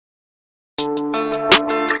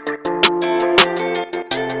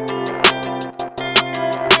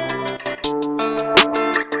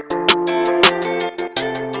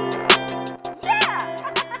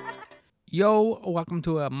Yo, welcome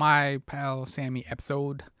to a My Pal Sammy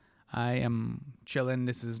episode. I am chilling.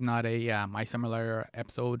 This is not a My Similar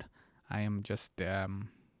episode. I am just, I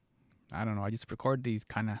don't know. I just record these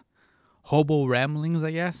kind of hobo ramblings,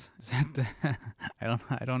 I guess. Is that,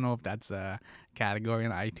 I don't know if that's a category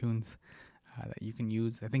in iTunes that you can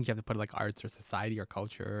use. I think you have to put like arts or society or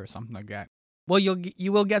culture or something like that. Well,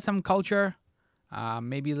 you will get some culture,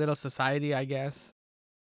 maybe a little society, I guess.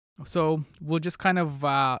 So we'll just kind of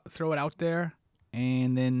throw it out there,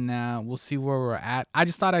 and then we'll see where we're at. I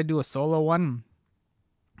just thought I'd do a solo one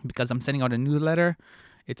because I'm sending out a newsletter.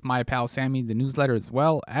 It's My Pal Sammy, the newsletter, as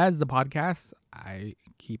well as the podcast. I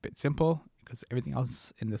keep it simple because everything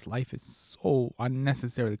else in this life is so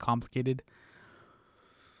unnecessarily complicated.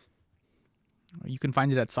 You can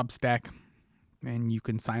find it at Substack, and you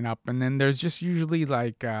can sign up. And then there's just usually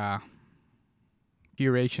like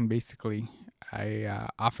curation, basically. I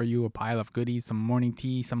offer you a pile of goodies, some morning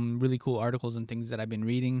tea, some really cool articles and things that I've been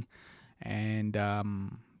reading, and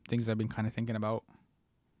things I've been kind of thinking about.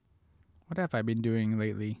 What have I been doing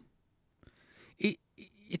lately?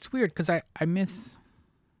 It's weird because I miss,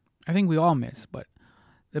 I think we all miss, but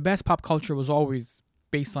the best pop culture was always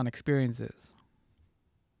based on experiences.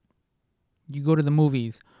 You go to the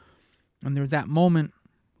movies, and there's that moment,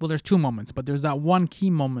 well, there's two moments, but there's that one key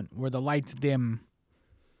moment where the lights dim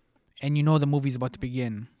and you know the movie's about to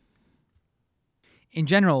begin. In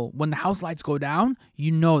general, when the house lights go down,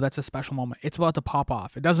 you know that's a special moment. It's about to pop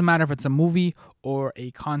off. It doesn't matter if it's a movie or a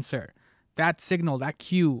concert. That signal, that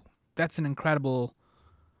cue, that's an incredible,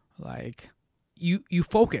 like, you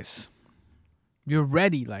focus. You're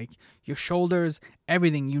ready, like, your shoulders,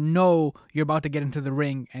 everything. You know you're about to get into the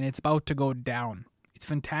ring and it's about to go down. It's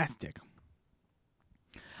fantastic.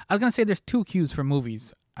 I was going to say there's two cues for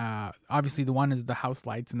movies. Obviously, the one is the house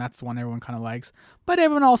lights, and that's the one everyone kind of likes. But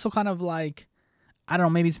everyone also kind of like, I don't know,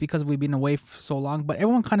 maybe it's because we've been away so long, but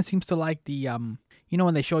everyone kind of seems to like the,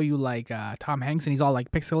 when they show you like Tom Hanks and he's all like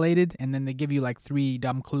pixelated, and then they give you like three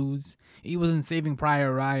dumb clues. He was in Saving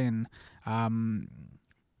Private Ryan.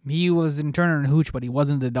 He was in Turner and Hooch, but he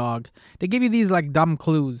wasn't the dog. They give you these like dumb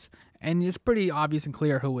clues, and it's pretty obvious and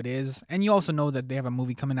clear who it is. And you also know that they have a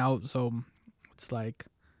movie coming out, so it's like,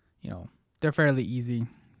 they're fairly easy.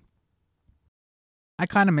 I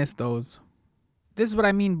kind of miss those. This is what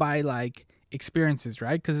I mean by like experiences,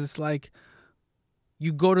 right? Because it's like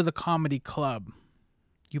you go to the comedy club,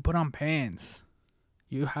 you put on pants,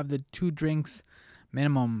 you have the 2 drinks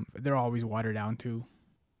minimum. They're always watered down too.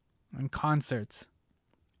 And concerts.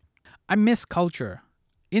 I miss culture.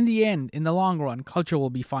 In the end, in the long run, culture will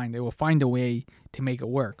be fine. They will find a way to make it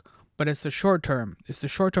work. But it's the short term. It's the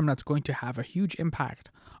short term that's going to have a huge impact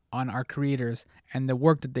on our creators and the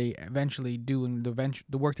work that they eventually do and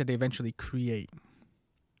the work that they eventually create.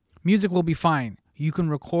 Music will be fine. You can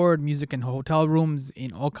record music in hotel rooms,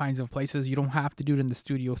 in all kinds of places. You don't have to do it in the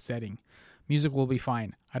studio setting. Music will be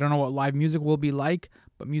fine. I don't know what live music will be like,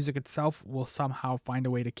 but music itself will somehow find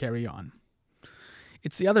a way to carry on.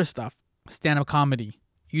 It's the other stuff. Stand-up comedy.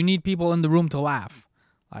 You need people in the room to laugh.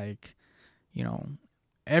 Like,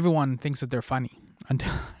 everyone thinks that they're funny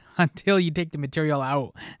until you take the material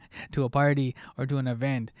out to a party or to an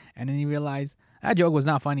event, and then you realize that joke was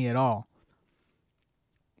not funny at all.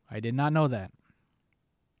 I did not know that.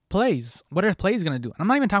 Plays. What are plays going to do? I'm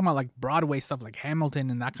not even talking about like Broadway stuff like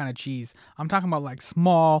Hamilton and that kind of cheese. I'm talking about like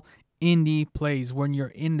small indie plays when you're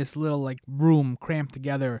in this little like room cramped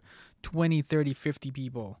together, 20, 30, 50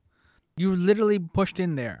 people. You're literally pushed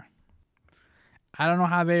in there. I don't know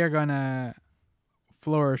how they are going to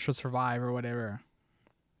flourish or survive or whatever.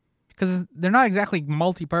 Because they're not exactly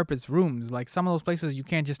multi-purpose rooms. Like some of those places, you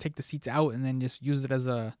can't just take the seats out and then just use it as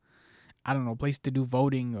a, I don't know, place to do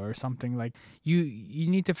voting or something. Like you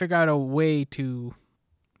need to figure out a way to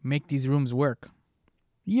make these rooms work.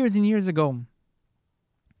 Years and years ago,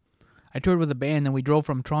 I toured with a band and we drove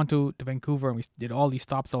from Toronto to Vancouver and we did all these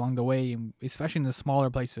stops along the way, especially in the smaller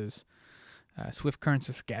places, Swift Current,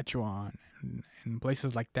 Saskatchewan, and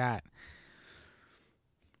places like that.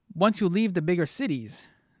 Once you leave the bigger cities,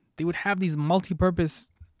 they would have these multi-purpose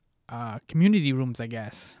community rooms, I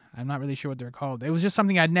guess. I'm not really sure what they're called. It was just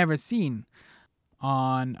something I'd never seen.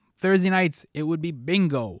 On Thursday nights, it would be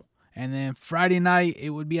bingo. And then Friday night,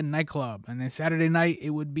 it would be a nightclub. And then Saturday night,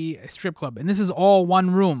 it would be a strip club. And this is all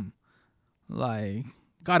one room. Like,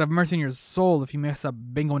 God have mercy on your soul if you mess up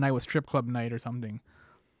bingo night with strip club night or something.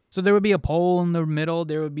 So there would be a pole in the middle.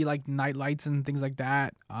 There would be like night lights and things like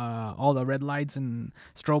that. All the red lights and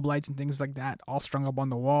strobe lights and things like that all strung up on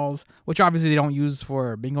the walls, which obviously they don't use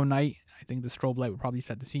for bingo night. I think the strobe light would probably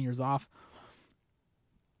set the seniors off.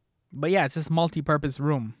 But yeah, it's this multi-purpose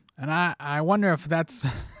room. And I wonder if that's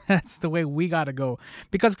That's the way we gotta go.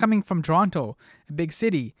 Because coming from Toronto, a big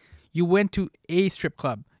city, you went to a strip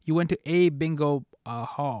club, you went to a bingo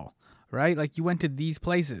hall, right? Like you went to these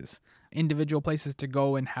places, individual places to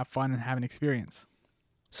go and have fun and have an experience.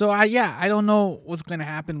 So I don't know what's gonna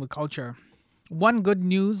happen with culture. One good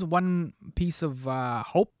news, one piece of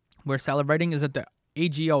hope we're celebrating is that the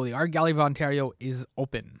AGO, the Art Gallery of Ontario, is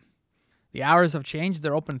open. The hours have changed.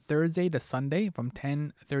 They're open Thursday to Sunday from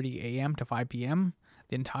 10:30 a.m. to 5 p.m.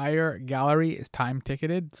 The entire gallery is time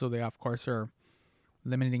ticketed, so they of course are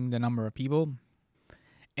limiting the number of people.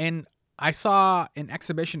 And I saw an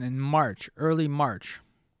exhibition in March, early March,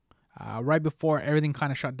 right before everything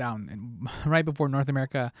kind of shut down, and right before North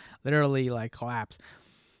America literally like collapsed.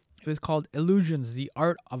 It was called Illusions: The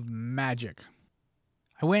Art of Magic.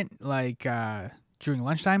 I went like during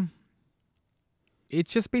lunchtime.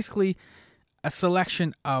 It's just basically a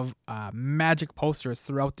selection of magic posters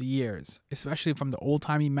throughout the years, especially from the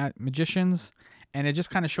old-timey magicians. And it just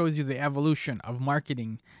kind of shows you the evolution of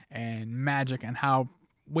marketing and magic and how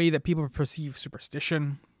way that people perceive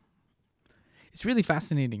superstition. It's really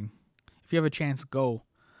fascinating. If you have a chance, go.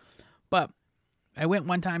 But I went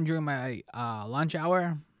one time during my lunch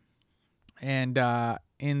hour, and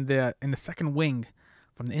in the second wing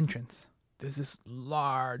from the entrance, there's this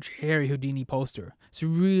large Harry Houdini poster. It's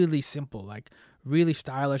really simple, like really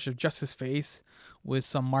stylish, of just his face with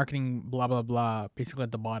some marketing blah blah blah basically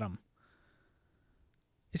at the bottom.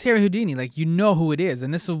 It's Harry Houdini, like you know who it is,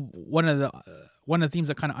 and this is one of the themes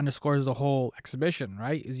that kind of underscores the whole exhibition,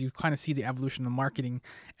 right? Is you kind of see the evolution of marketing,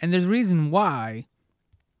 and there's a reason why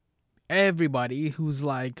everybody who's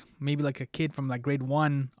like maybe like a kid from like grade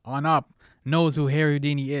 1 on up knows who Harry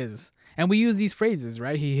Houdini is. And we use these phrases,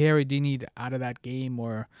 right? He Harry Houdini'd out of that game,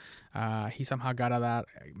 or he somehow got out of that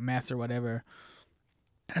mess or whatever.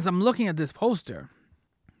 As I'm looking at this poster,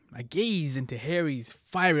 I gaze into Harry's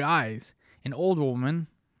fiery eyes. An old woman,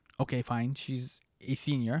 okay, fine, she's a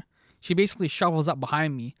senior. She basically shovels up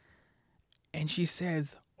behind me, and she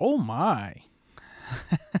says, "Oh my."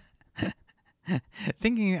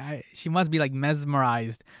 Thinking she must be like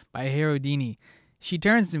mesmerized by Harry Houdini. She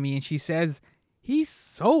turns to me and she says, "He's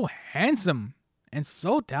so handsome and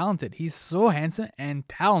so talented. He's so handsome and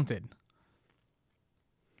talented."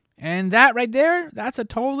 And that right there, that's a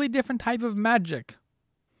totally different type of magic.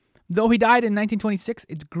 Though he died in 1926,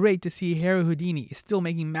 it's great to see Harry Houdini is still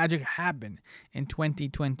making magic happen in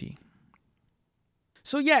 2020.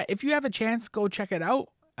 So yeah, if you have a chance, go check it out.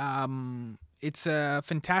 It's a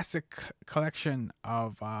fantastic collection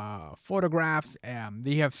of photographs.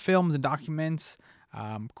 They have films and documents.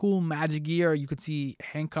 Cool magic gear. You could see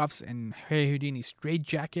handcuffs and Harry Houdini's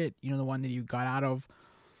straitjacket. You know, the one that you got out of.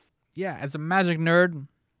 Yeah, as a magic nerd,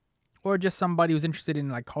 or just somebody who's interested in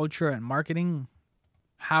like culture and marketing,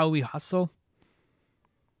 how we hustle.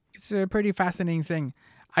 It's a pretty fascinating thing.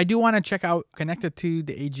 I do want to check out, connected to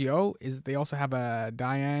the AGO, is they also have a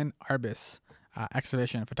Diane Arbus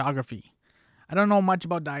exhibition, photography. I don't know much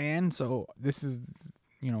about Diane, so this is,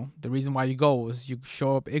 the reason why you go is you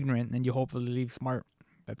show up ignorant and you hopefully leave smart.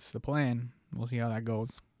 That's the plan. We'll see how that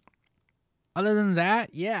goes. Other than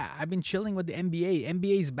that, yeah, I've been chilling with the NBA.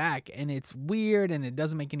 NBA's back, and it's weird, and it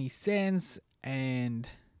doesn't make any sense, and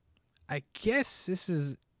I guess this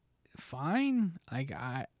is fine. Like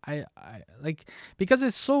I like, because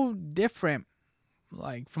it's so different,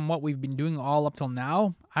 like from what we've been doing all up till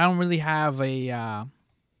now. I don't really have a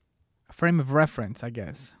frame of reference, I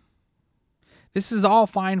guess. This is all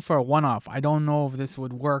fine for a one-off. I don't know if this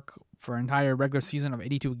would work for an entire regular season of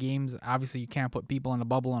 82 games. Obviously, you can't put people in a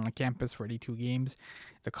bubble on a campus for 82 games.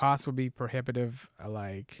 The cost would be prohibitive,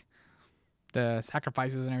 like the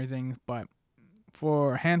sacrifices and everything. But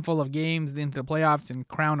for a handful of games into the playoffs and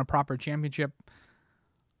crown a proper championship,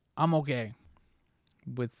 I'm okay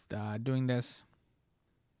with doing this.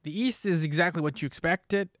 The East is exactly what you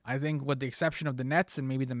expected. I think with the exception of the Nets and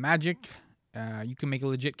maybe the Magic, you can make a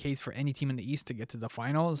legit case for any team in the East to get to the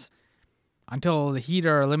finals. Until the Heat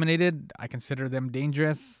are eliminated, I consider them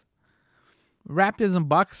dangerous. Raptors and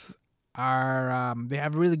Bucks are, they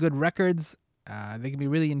have really good records. They can be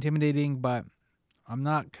really intimidating, but I'm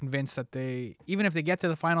not convinced that even if they get to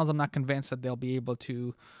the finals, I'm not convinced that they'll be able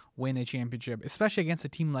to win a championship, especially against a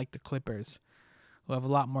team like the Clippers, who have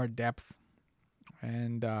a lot more depth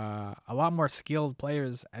and a lot more skilled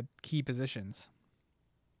players at key positions.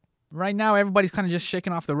 Right now, everybody's kind of just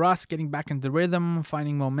shaking off the rust, getting back into rhythm,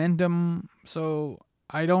 finding momentum. So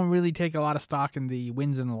I don't really take a lot of stock in the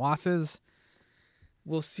wins and the losses.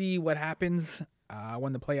 We'll see what happens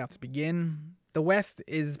when the playoffs begin. The West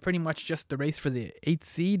is pretty much just the race for the 8th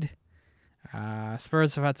seed.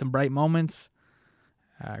 Spurs have had some bright moments.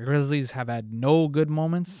 Grizzlies have had no good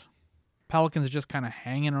moments. Pelicans are just kind of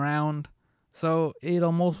hanging around. So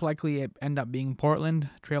it'll most likely end up being Portland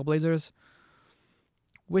Trailblazers,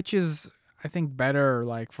 which is, I think, better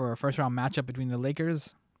like for a first round matchup between the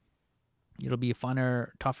Lakers. It'll be a funner,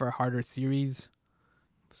 tougher, harder series.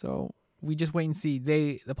 So we just wait and see.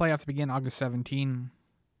 The playoffs begin August 17.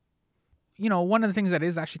 You know, one of the things that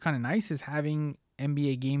is actually kind of nice is having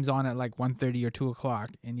NBA games on at like 1:30 or 2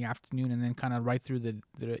 o'clock in the afternoon and then kind of right through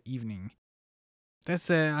the evening. That's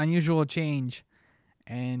an unusual change.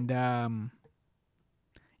 And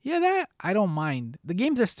yeah, that I don't mind. The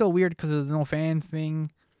games are still weird because of the no fans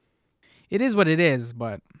thing. It is what it is,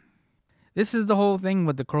 but this is the whole thing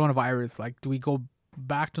with the coronavirus. Like, do we go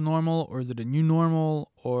back to normal, or is it a new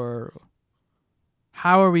normal, or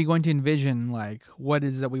how are we going to envision like what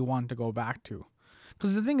is that we want to go back to?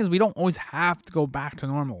 Because the thing is, we don't always have to go back to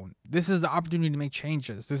normal. This is the opportunity to make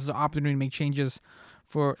changes. This is the opportunity to make changes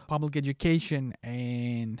for public education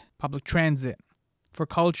and public transit, for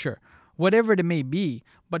culture, whatever it may be.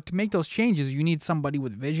 But to make those changes, you need somebody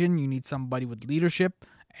with vision, you need somebody with leadership,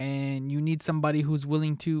 and you need somebody who's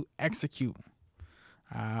willing to execute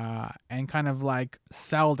and kind of like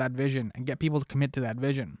sell that vision and get people to commit to that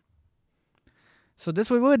vision. So this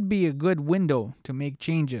would be a good window to make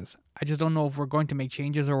changes. I just don't know if we're going to make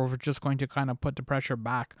changes or if we're just going to kind of put the pressure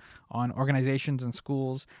back on organizations and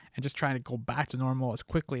schools and just try to go back to normal as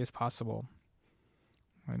quickly as possible.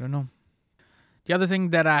 I don't know. The other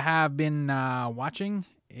thing that I have been watching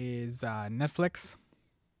is Netflix.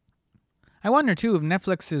 I wonder, too, if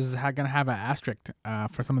Netflix is going to have an asterisk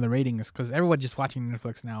for some of the ratings, because everyone's just watching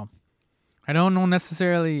Netflix now. I don't know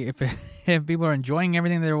necessarily if people are enjoying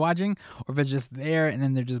everything they're watching, or if it's just there and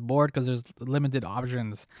then they're just bored because there's limited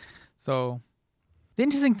options. So, the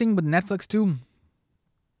interesting thing with Netflix, too,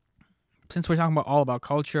 since we're talking all about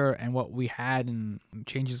culture and what we had and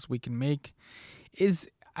changes we can make, is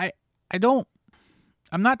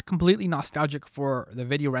I'm not completely nostalgic for the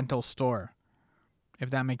video rental store, if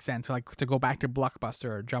that makes sense. Like to go back to Blockbuster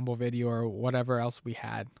or Jumbo Video or whatever else we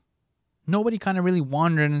had. Nobody kind of really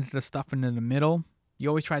wandered into the stuff in the middle. You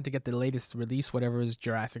always tried to get the latest release, whatever is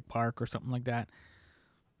Jurassic Park or something like that.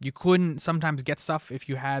 You couldn't sometimes get stuff if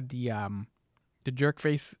you had the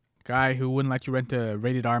jerkface guy who wouldn't let you rent a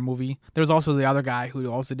rated R movie. There was also the other guy who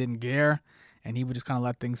also didn't care, and he would just kind of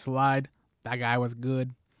let things slide. That guy was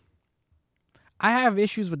good. I have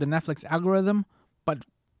issues with the Netflix algorithm, but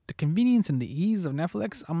the convenience and the ease of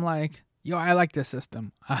Netflix, I'm like, yo, I like this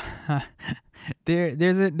system.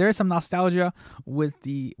 There's some nostalgia with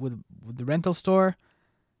the rental store,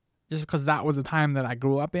 just because that was the time that I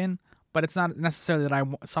grew up in. But it's not necessarily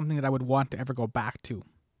something that I would want to ever go back to.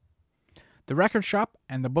 The record shop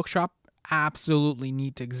and the bookshop absolutely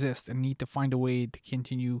need to exist and need to find a way to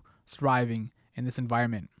continue thriving in this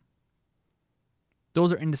environment.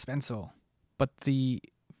 Those are indispensable. But the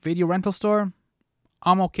video rental store,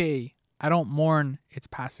 I'm okay. I don't mourn its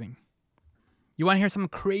passing. You want to hear something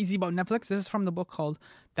crazy about Netflix? This is from the book called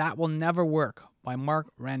That Will Never Work by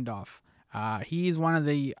Mark Randolph. He's one of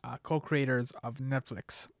the co-creators of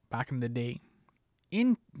Netflix back in the day.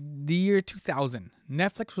 In the year 2000,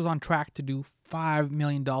 Netflix was on track to do $5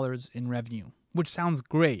 million in revenue, which sounds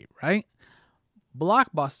great, right?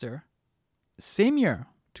 Blockbuster, same year,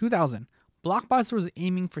 2000, Blockbuster was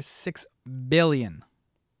aiming for $6 billion.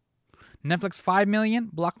 Netflix $5 million,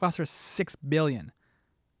 Blockbuster $6 billion.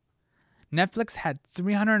 Netflix had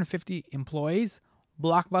 350 employees,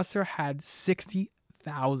 Blockbuster had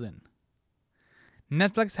 60,000.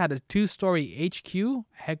 Netflix had a 2-story HQ,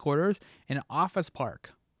 headquarters, in an office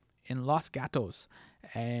park in Los Gatos.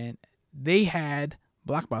 And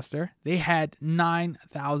Blockbuster, they had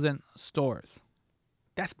 9,000 stores.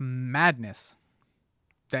 That's madness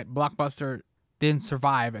that Blockbuster didn't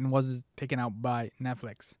survive and was taken out by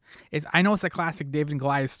Netflix. I know it's a classic David and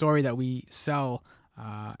Goliath story that we sell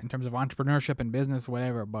in terms of entrepreneurship and business,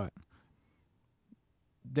 whatever, but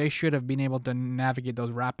they should have been able to navigate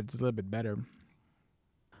those rapids a little bit better.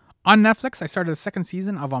 On Netflix, I started the second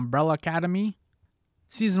season of Umbrella Academy.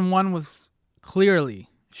 Season 1 was clearly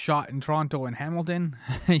shot in Toronto and Hamilton.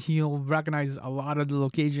 You'll recognize a lot of the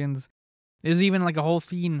locations. There's even like a whole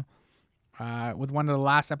scene with one of the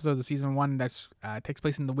last episodes of season 1 that takes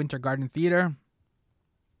place in the Winter Garden Theater,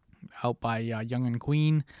 out by Young and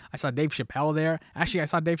Queen. I saw Dave Chappelle there. Actually, I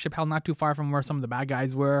saw Dave Chappelle not too far from where some of the bad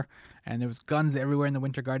guys were, and there was guns everywhere in the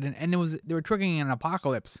Winter Garden, and they were triggering an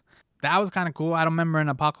apocalypse. That was kind of cool. I don't remember an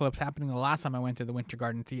apocalypse happening the last time I went to the Winter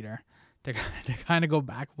Garden Theater. To kind of go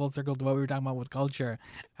back full circle to what we were talking about with culture.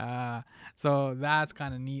 So that's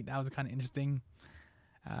kind of neat. That was kind of interesting.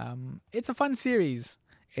 It's a fun series.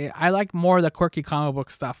 I like more the quirky comic book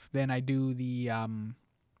stuff than I do the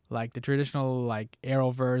like the traditional like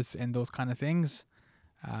Arrowverse and those kind of things.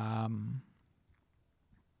 Um,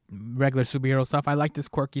 Regular superhero stuff. I like this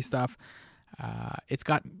quirky stuff. It's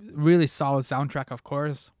got really solid soundtrack, of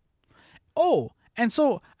course. Oh, and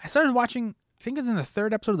so I started watching. I think it's in the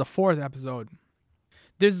third episode or the fourth episode.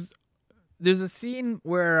 There's a scene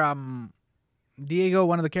where Diego,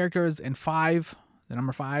 one of the characters, and Five, the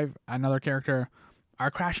number Five, another character,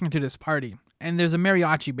 are crashing into this party, and there's a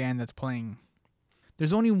mariachi band that's playing.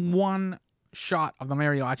 There's only one shot of the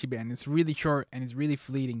mariachi band. It's really short and it's really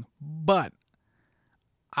fleeting, but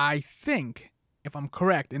I think, if I'm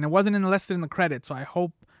correct, and it wasn't listed in the credits, so I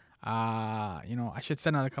hope, I should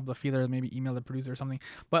send out a couple of feelers, maybe email the producer or something.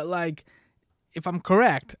 But like, if I'm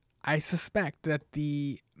correct, I suspect that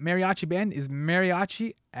the mariachi band is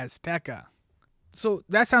Mariachi Azteca. So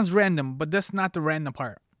that sounds random, but that's not the random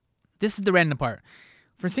part. This is the random part.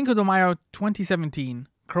 For Cinco de Mayo 2017,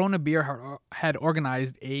 Corona Beer had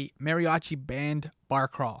organized a mariachi band bar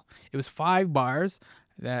crawl. It was 5 bars.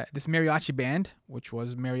 This mariachi band, which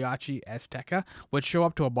was Mariachi Azteca, would show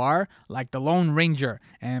up to a bar like the Lone Ranger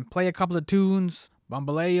and play a couple of tunes,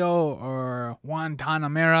 Bamboleo or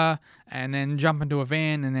Guantanamera, and then jump into a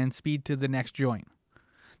van and then speed to the next joint.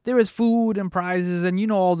 There was food and prizes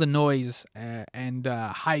and all the noise and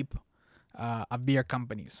hype of beer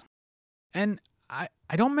companies. And I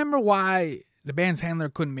don't remember why the band's handler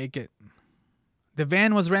couldn't make it. The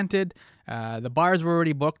van was rented. The bars were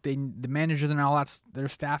already booked. The managers and all that, their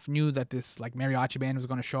staff knew that this like mariachi band was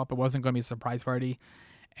going to show up. It wasn't going to be a surprise party.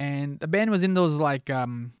 And the band was in those like,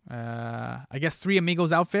 I guess 3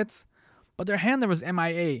 Amigos outfits. But their handler was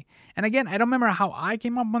MIA. And again, I don't remember how I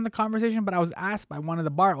came up on the conversation, but I was asked by one of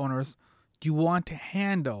the bar owners, do you want to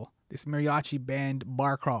handle this mariachi band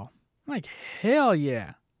bar crawl? I'm like, hell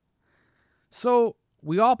yeah. So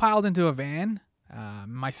we all piled into a van,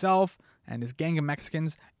 myself and this gang of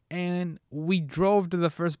Mexicans, and we drove to the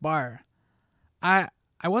first bar. I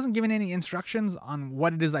wasn't given any instructions on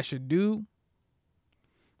what it is I should do.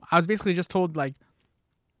 I was basically just told, like,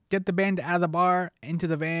 get the band out of the bar, into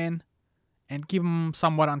the van, and keep them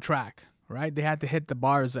somewhat on track, right? They had to hit the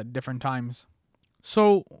bars at different times.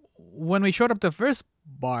 So when we showed up to the first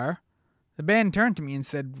bar, the band turned to me and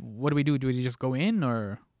said, what do we do? Do we just go in,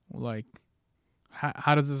 or, like,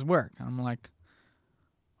 how does this work? And I'm like,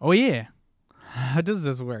 oh yeah, how does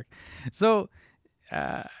this work? So,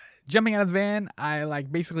 jumping out of the van, I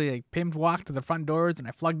basically pimped walked to the front doors and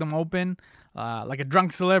I plugged them open like a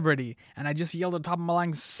drunk celebrity. And I just yelled at the top of my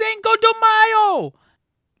lungs, Cinco de Mayo!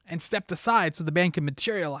 And stepped aside so the band could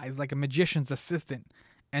materialize like a magician's assistant.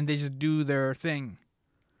 And they just do their thing.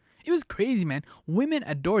 It was crazy, man. Women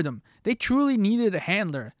adored them. They truly needed a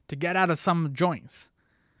handler to get out of some joints.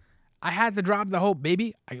 I had to drop the whole,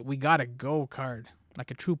 baby, we got a go card. Like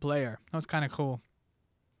a true player. That was kind of cool.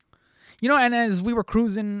 And as we were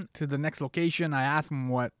cruising to the next location, I asked them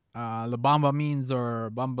what La Bamba means or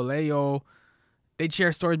Bamboleo. They'd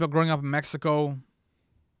share stories about growing up in Mexico.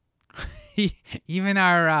 Even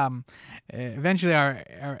eventually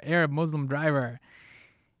our Arab Muslim driver,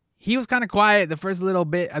 he was kind of quiet the first little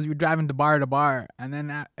bit as we were driving to bar. And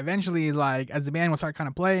then eventually, as the band would start kind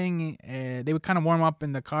of playing, they would kind of warm up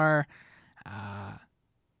in the car.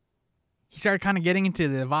 He started kind of getting into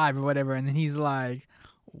the vibe or whatever. And then he's like,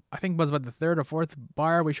 I think it was about the third or fourth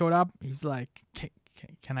bar we showed up. He's like,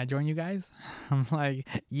 can I join you guys? I'm like,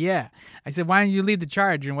 yeah. I said, why don't you lead the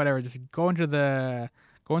charge and whatever? Just go in through the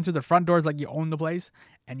front doors like you own the place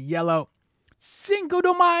and yell out, Cinco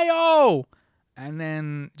de Mayo! And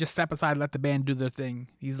then just step aside, let the band do their thing.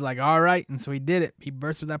 He's like, all right. And so he did it. He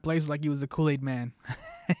burst through that place like he was the Kool-Aid man.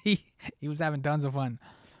 he was having tons of fun.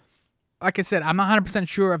 Like I said, I'm not 100%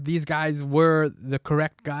 sure if these guys were the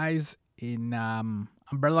correct guys in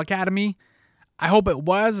Umbrella Academy. I hope it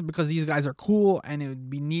was, because these guys are cool and it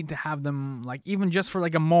would be neat to have them, even just for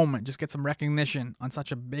a moment, just get some recognition on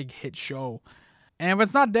such a big hit show. And if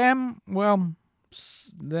it's not them, well,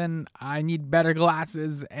 then I need better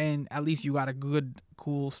glasses, and at least you got a good,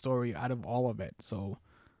 cool story out of all of it. So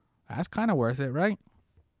that's kind of worth it, right?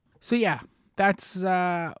 So yeah, that's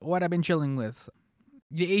what I've been chilling with.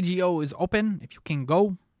 The AGO is open. If you can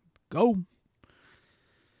go.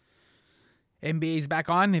 NBA is back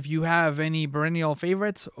on. If you have any perennial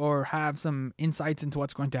favorites or have some insights into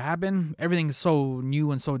what's going to happen, everything's so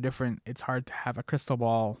new and so different. It's hard to have a crystal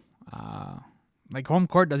ball. Home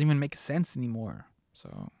court doesn't even make sense anymore.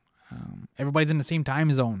 So everybody's in the same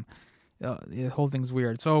time zone. The whole thing's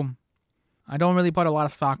weird. So I don't really put a lot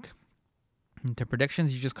of stock into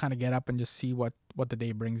predictions. You just kind of get up and just see what the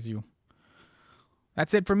day brings you.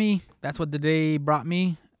 that's it for me. That's what the day brought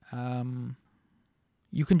me.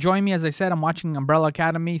 You can join me. As I said, I'm watching Umbrella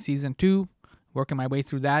Academy Season 2. Working my way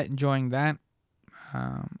through that. Enjoying that.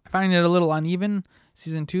 I find it a little uneven.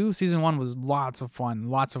 Season 2. Season 1 was lots of fun.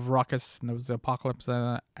 Lots of ruckus. And there was the apocalypse,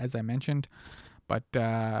 as I mentioned. But,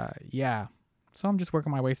 yeah. So I'm just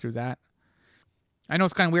working my way through that. I know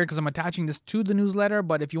it's kind of weird because I'm attaching this to the newsletter,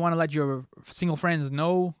 but if you want to let your single friends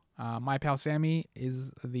know, My Pal Sammy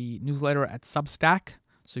is the newsletter at Substack.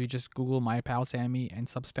 So you just Google My Pal Sammy and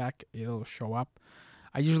Substack, it'll show up.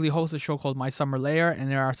 I usually host a show called My Summer Lair, and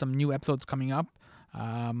there are some new episodes coming up,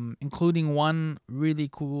 including one really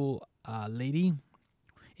cool lady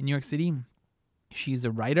in New York City. She's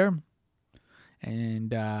a writer,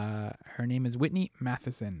 and her name is Whitney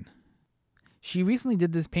Matheson. She recently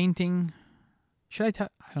did this painting. I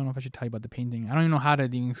don't know if I should tell you about the painting. I don't even know how to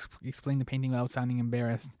even explain the painting without sounding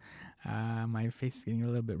embarrassed. My face is getting a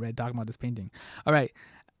little bit red talking about this painting. All right.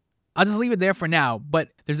 I'll just leave it there for now. But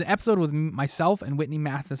there's an episode with myself and Whitney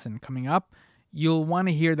Matheson coming up. You'll want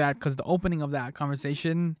to hear that because the opening of that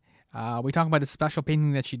conversation, we talk about the special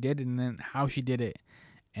painting that she did and then how she did it.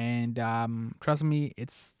 And trust me,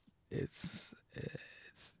 it's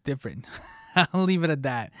different. I'll leave it at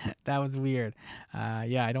that. That was weird.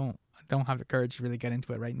 Yeah, I don't have the courage to really get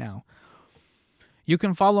into it right now. You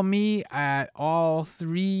can follow me at all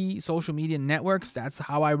 3 social media networks. That's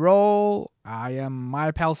how I roll. I am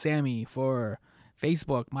My Pal Sammy for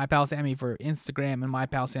Facebook, My Pal Sammy for Instagram, and My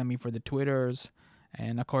Pal Sammy for the Twitters.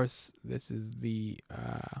 And of course, this is the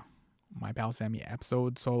My Pal Sammy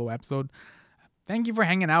solo episode. Thank you for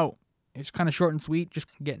hanging out. It's kind of short and sweet, just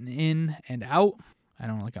getting in and out. I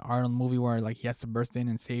don't know, like an Arnold movie where like he has to burst in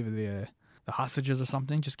and save the hostages or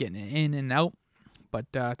something, just getting in and out. But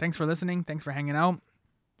thanks for listening. Thanks for hanging out.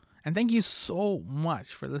 And thank you so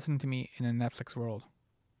much for listening to me in a Netflix world.